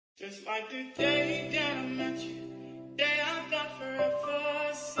Just like the day that I met you, day I thought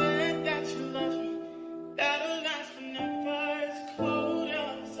forever, said that you love me, that'll last forever. It's cold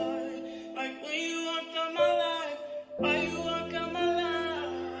outside, like when you walked out my life, why you walk out my life?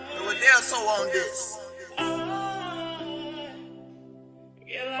 And we're there so on this. I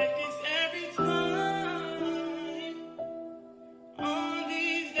get like this every time. On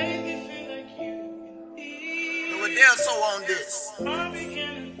these days it feels like you can be. And we're there so on this. I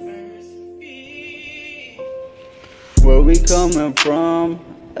began to first be. Where we coming from?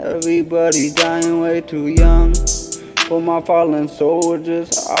 Everybody dying way too young. For my fallen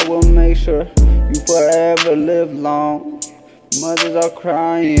soldiers, I will make sure you forever live long. Mothers are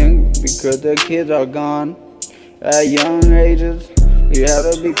crying because their kids are gone. At young ages, we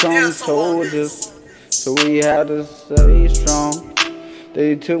had to become soldiers, so we had to stay strong.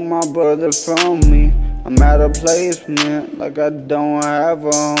 They took my brother from me. I'm at a placement like I don't have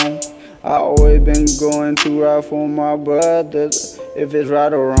a home. I always been going to ride for my brothers, if it's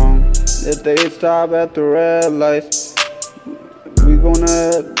right or wrong. If they stop at the red lights, we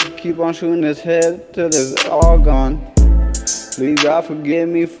gonna keep on shooting his head till it's all gone. Please God forgive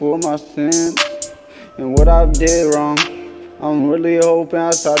me for my sins and what I did wrong. I'm really hoping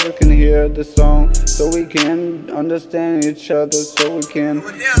outsiders can hear the song, so we can understand each other, so we can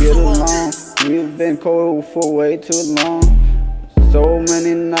get along. We've been cold for way too long. So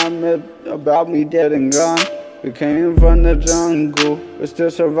many nightmares about me dead and gone. We came from the jungle, we're still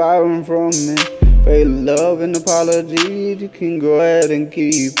surviving from it. Fake love and apology, you can go ahead and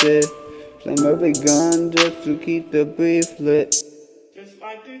keep it. Flame every gun just to keep the beef lit. Just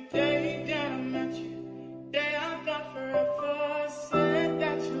like the day that I met you, day I thought forever, said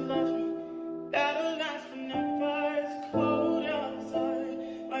that you love me, that'll last forever. It's cold outside,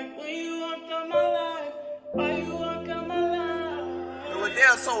 like when you walked out my life, why you walk out my life? And we're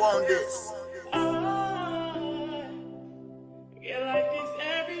there so on this. I get like this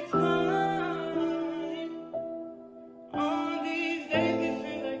every time. On these days it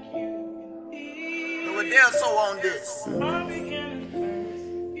feels like you can be. And we're there so on this. I began to first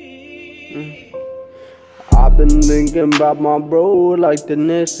be. I've been thinking about my bro like the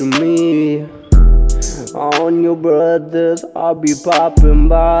next to me. On your brothers, I'll be popping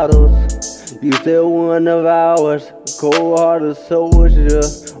bottles. You still one of ours, cold-hearted soldier.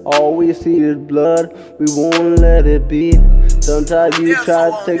 All we see is blood, we won't let it be. Sometimes you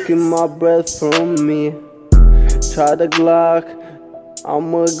try taking my breath from me. Try the Glock,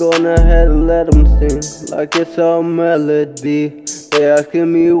 I'ma go ahead and let them sing like it's a melody. They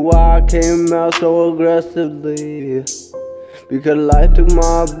asking me why I came out so aggressively, because life took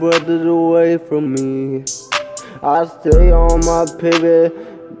my brothers away from me. I stay on my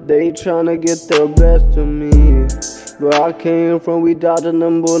pivot, they tryna get the best of me. Where I came from, we dodging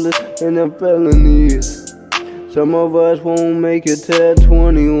them bullets and them felonies. Some of us won't make it to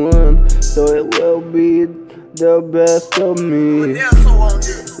 21, so it will be the best of me.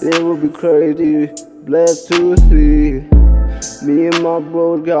 It will be crazy, blessed to see. Me and my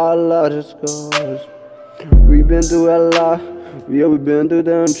bros got a lot of scars. We been through a lot, yeah, we been through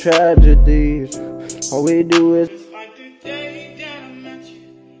them tragedies. All we do is Just like the day that I met you,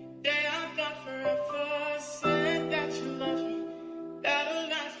 day I thought forever, said that you love me, that'll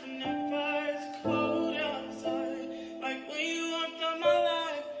last forever. It's cold outside, like when you walked out my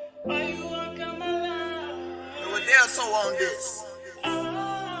life, why you walk out my life? And we're there so on this. I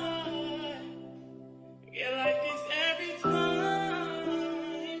get like this every time.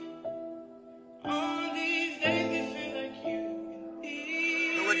 On these days it feels like you can be.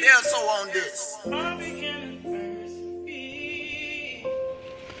 And we're there so on this. I